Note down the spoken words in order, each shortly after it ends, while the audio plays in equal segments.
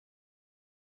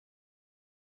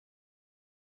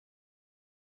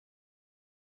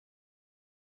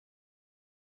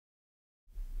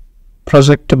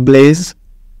Project Blaze,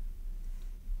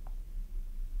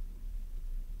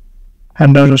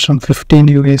 Android version 15.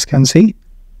 You guys can see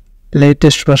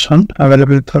latest version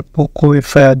available for Poco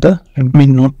if I had the Redmi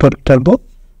Note 12 Turbo.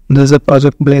 This is a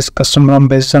Project Blaze custom ROM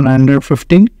based on Android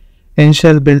 15.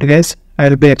 Initial build, guys. I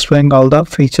will be explaining all the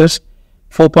features.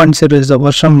 4.0 is the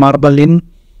version. Marble in.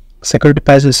 Security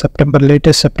patch is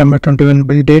latest September 21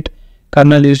 build date.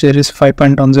 Kernel user is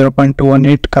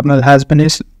 5.10.218. Kernel has been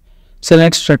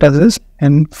select status is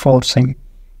enforcing.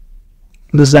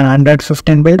 This is an Android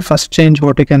 15 build. First change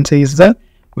what you can see is the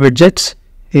widgets.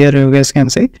 Here you guys can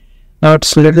see. Now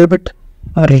it's a little bit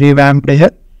revamped here.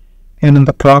 And in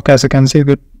the clock, as you can see,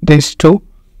 with these two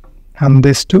and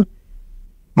these two,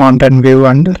 Mountain View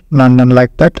and London,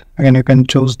 like that. Again, you can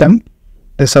choose them.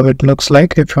 This is how it looks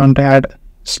like. If you want to add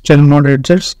still more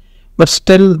widgets, but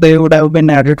still they would have been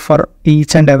added for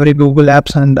each and every Google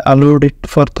apps and allowed it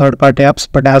for third-party apps.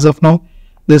 But as of now,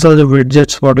 these are the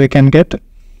widgets what we can get.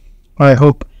 I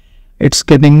hope it's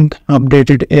getting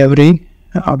updated every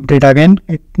update again.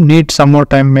 It needs some more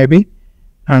time maybe,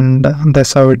 and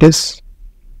that's how it is.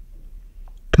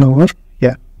 Over,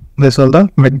 yeah, this is all the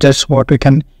widgets what we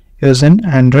can use in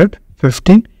Android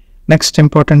 15. Next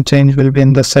important change will be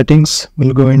in the settings.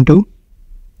 We'll go into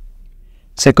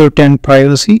security and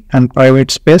privacy and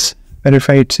private space.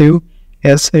 Verify it's you.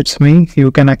 Yes, it's me. You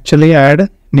can actually add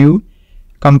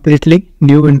completely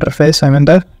new interface. I mean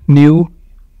the new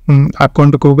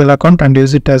account, Google account, and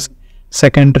use it as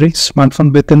secondary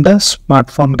smartphone within the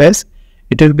smartphone, guys.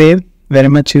 It will be very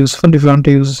much useful if you want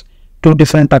to use two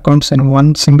different accounts in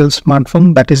one single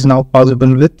smartphone. That is now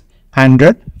possible with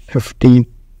Android 15.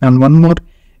 And one more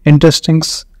interesting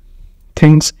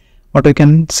things what you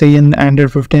can see in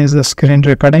Android 15 is the screen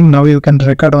recording. Now you can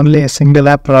record only a single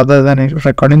app rather than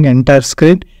recording entire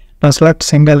screen. Now select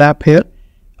single app here.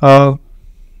 Go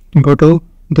to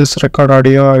this record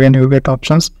audio. Again you get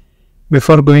options.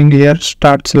 Before going here,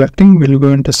 start selecting. We'll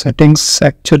go into settings.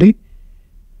 Actually,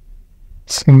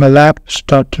 single app,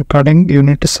 start recording. You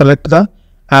need to select the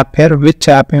app here, which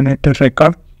app you need to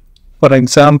record. For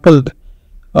example,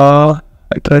 I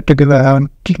try to give a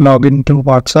login to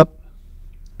WhatsApp.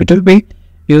 It will be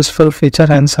useful feature,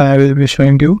 hence I will be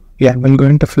showing you. Yeah, we'll go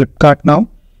into Flipkart now.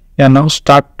 Yeah, now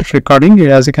start recording.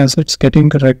 As you can see, it's getting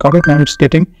recorded. Now it's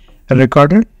getting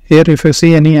recorded. Here, if you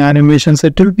see any animations,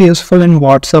 it will be useful in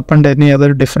WhatsApp and any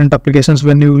other different applications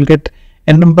when you will get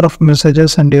a number of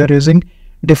messages and you are using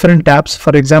different apps.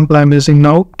 For example, I'm using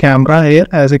now camera here.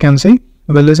 As you can see,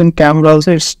 while using camera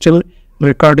also, it's still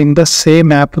recording the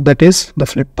same app, that is the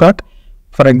Flipkart.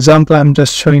 For example, I'm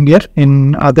just showing here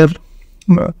in other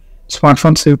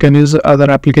smartphones you can use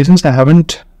other applications. I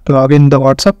haven't logged in the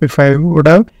WhatsApp. If I would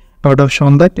have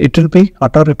shown that. It will be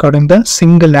auto recording the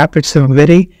single app. It's a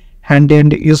very handy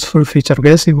and useful feature,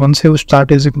 guys. Once you start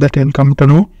using that, you'll come to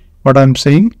know what I'm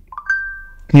saying.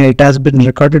 Yeah, it has been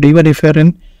recorded. Even if you're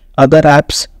in other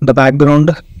apps, the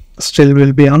background still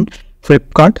will be on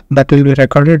Flipkart. That will be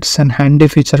recorded. It's a handy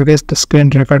feature, guys. The screen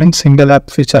recording single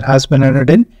app feature has been added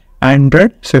in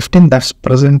Android 15. That's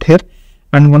present here.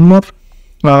 And one more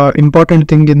important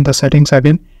thing in the settings,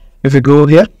 again, if you go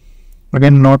here,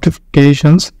 again,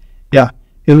 notifications, yeah,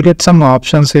 you'll get some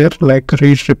options here like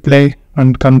read, replay,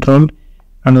 and control,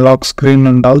 and lock screen,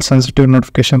 and all sensitive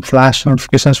notification, flash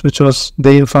notifications, which was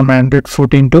there from Android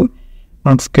 14 to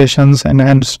notifications,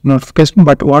 enhanced notification.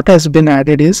 But what has been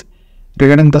added is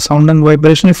regarding the sound and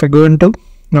vibration. If I go into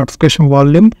notification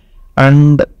volume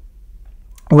and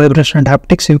vibration and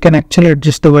haptics, you can actually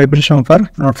adjust the vibration for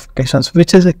notifications,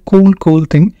 which is a cool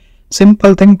thing,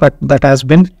 simple thing, but that has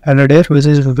been added here, which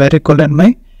is very cool in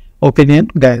my opinion,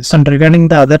 guys. And regarding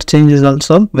the other changes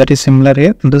also very similar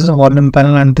here. This is a volume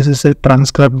panel and this is a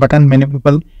transcribe button. Many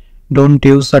people don't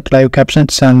use that live caption,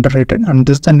 it's underrated, and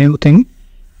this is the new thing.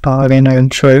 Again, I will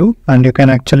show you, and you can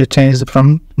actually change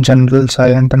from general,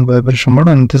 silent, and vibration mode.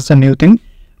 And this is the new thing.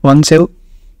 Once you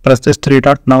press this 3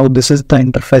 dot, now this is the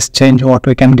interface change what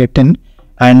we can get in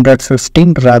Android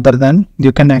 15, rather than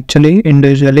you can actually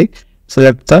individually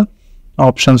select the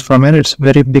options from here. It's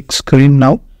very big screen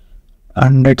now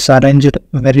and it's arranged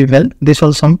very well. These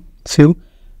are some few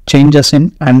changes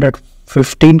in Android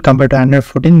 15 compared to Android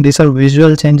 14. These are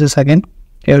visual changes. Again,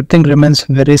 everything remains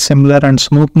very similar and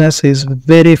smoothness is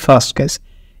very fast, guys.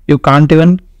 You can't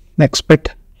even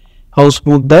expect how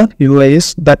smooth the UI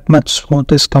is. That much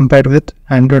smooth is compared with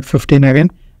Android 15. Again,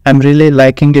 I'm really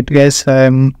liking it, guys.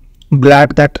 I'm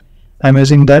glad that I'm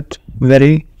using that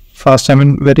very fast. I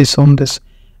mean, very soon this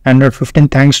Android 15,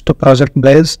 thanks to Project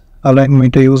Blaze, allowing me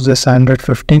to use this Android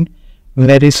 15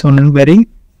 very soon and very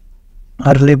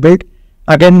early build.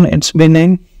 Again, it's been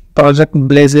a project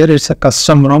Blaze here, it's a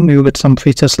custom ROM. You get some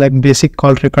features like basic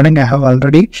call recording. I have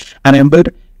already enabled.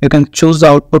 You can choose the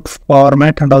output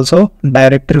format and also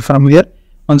directory from here.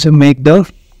 Once you make the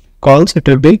calls, it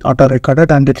will be auto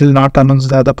recorded and it will not announce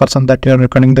the other person that you are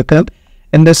recording the call.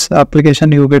 In this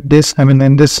application, you get this.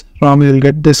 In this ROM, you will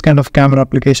get this kind of camera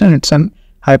application. It's an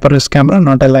HyperOS camera,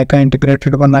 not a Leica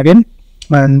integrated one again.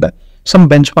 And some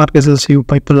benchmark results you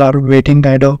people are waiting.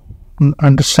 I do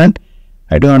understand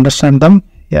them.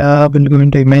 Yeah, we'll go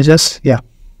into images. Yeah,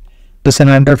 this is an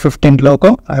Android 15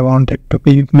 logo. I want it to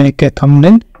be make a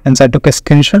thumbnail, and so I took a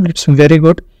screenshot. It's very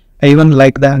good. I even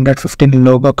like the Android 15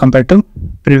 logo compared to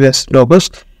previous logos.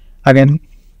 Again,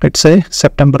 let's say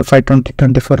September 5,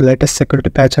 2024 latest security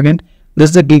patch. Again, this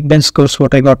is the Geekbench scores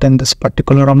what I got in this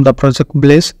particular ROM, the project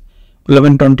Blaze.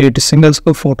 1128 is single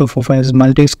score, 4245 is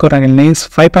multi score. Again, is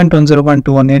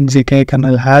 5.10.218 GK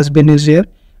kernel has been used here.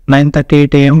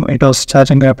 9:38 AM it was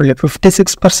charging rapidly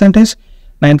 56%.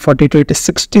 9:42 it is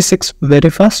 66 very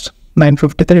fast.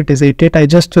 9:53 it is 88. I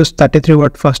just used 33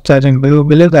 watt fast charging. Do you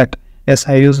believe that? Yes,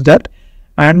 I used that.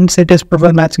 And it is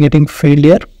profile match getting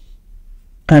failure.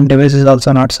 And device is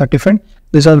also not certified.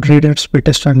 These are reader speed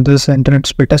test and this internet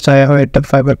speed test. I have a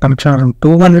fiber connection around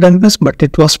 200 Mbps, but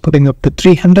it was putting up to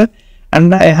 300.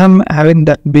 And I am having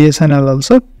that BSNL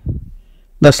also.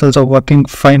 That's also working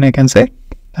fine, I can say.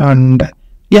 And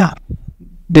yeah,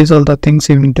 these are the things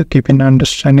you need to keep in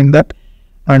understanding that.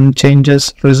 And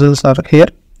changes results are here.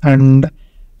 And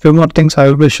few more things I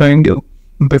will be showing you.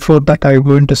 Before that, I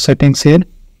go into settings here.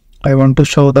 I want to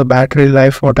show the battery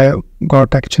life what I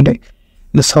got actually.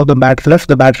 This is how the battery life.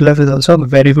 The battery life is also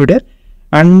very good here.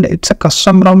 And it's a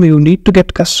custom ROM. You need to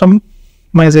get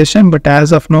customization, but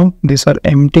as of now, these are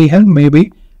empty here.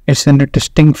 Maybe it's in a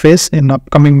testing phase. In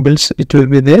upcoming builds, it will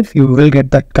be there. You will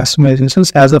get that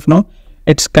customizations. As of now,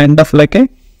 it's kind of like a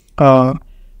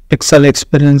Pixel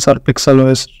experience or Pixel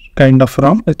OS kind of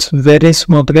ROM. It's very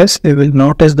smooth, guys. You will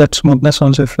notice that smoothness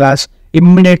once you flash.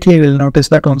 Immediately, you will notice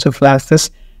that once you flash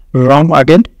this ROM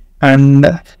again.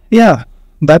 And yeah,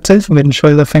 that's it. We'll show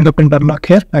you the fingerprint unlock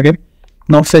here. Again,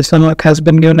 no face unlock has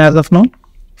been given as of now.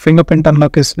 Fingerprint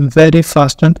unlock is very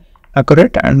fast and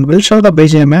accurate. And we'll show the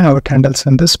BGMI how it handles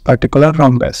in this particular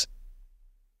ROM, guys.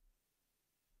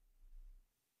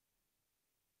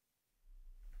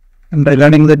 And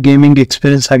regarding the gaming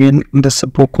experience, again, this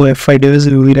Poco F5 device,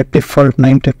 we will get default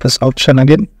 90 FPS option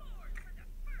again.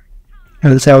 I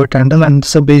will see how it handles. And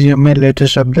this is BGMI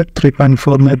latest update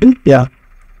 3.4 maybe. Yeah.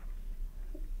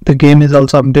 The game is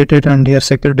also updated, and here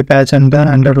security patch and the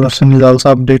Android version is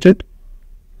also updated.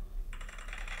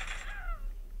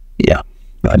 Yeah,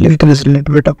 I'll increase a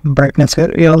little bit of brightness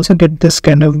here. You also get this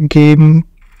kind of game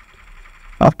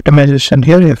optimization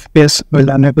here. FPS will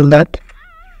enable that.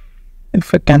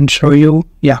 If I can show you,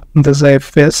 yeah, this is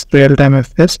FPS, real-time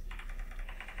FPS.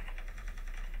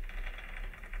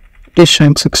 It is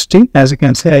showing 60. As you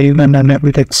can see, I even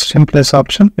enabled extreme plus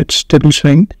option. It's still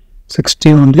showing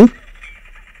 60 only.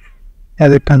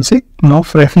 As you can see, no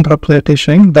frame drop rate is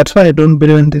showing. That's why I don't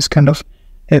believe in this kind of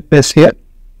FPS here.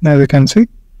 As you can see,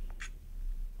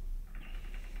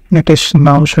 it is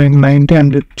now showing 90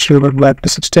 and it should go back to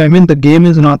 60. I mean, the game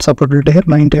is not supported here,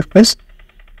 90 FPS.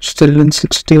 Still in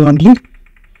 60 only.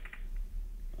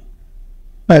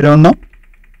 I don't know.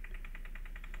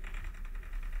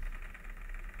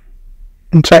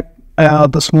 In fact,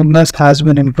 the smoothness has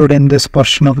been improved in this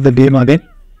portion of the game again.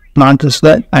 Not just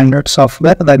the Android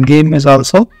software, the game is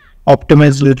also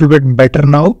optimized a little bit better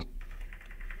now.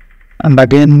 And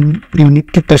again, you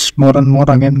need to test more and more.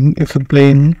 Again, if you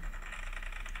play in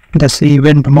this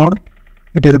event mode,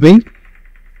 it will be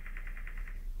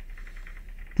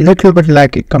a little bit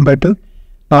laggy compared to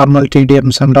normal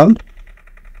TDMs and all.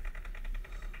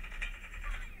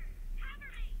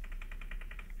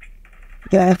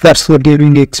 Yeah, that's the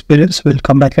gaming experience. We'll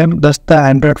come back and that's the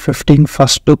Android 15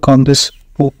 first look on this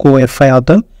Poco F5 or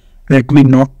the Redmi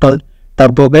Note 12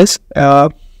 Turbo, guys.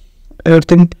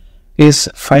 Everything is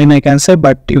fine, I can say,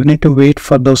 but you need to wait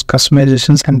for those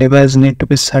customizations and device need to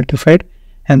be certified.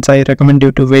 Hence, I recommend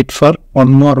you to wait for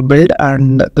one more build.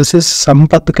 And this is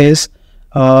Sampath, guys.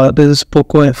 This is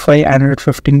Poco F5 Android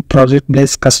 15 Project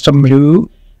Blaze custom review.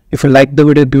 If you like the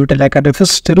video, give it a like, and if you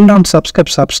still not subscribe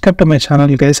to my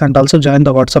channel, guys, and also join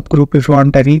the WhatsApp group if you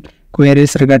want any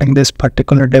queries regarding this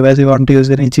particular device. You want to use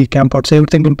any Gcam ports,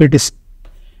 everything will be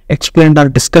explained or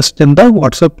discussed in the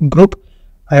WhatsApp group.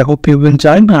 I hope you will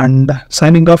join, and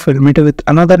signing off. We'll meet you with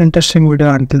another interesting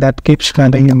video. Until that, keep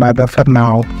smiling and bye bye for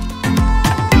now.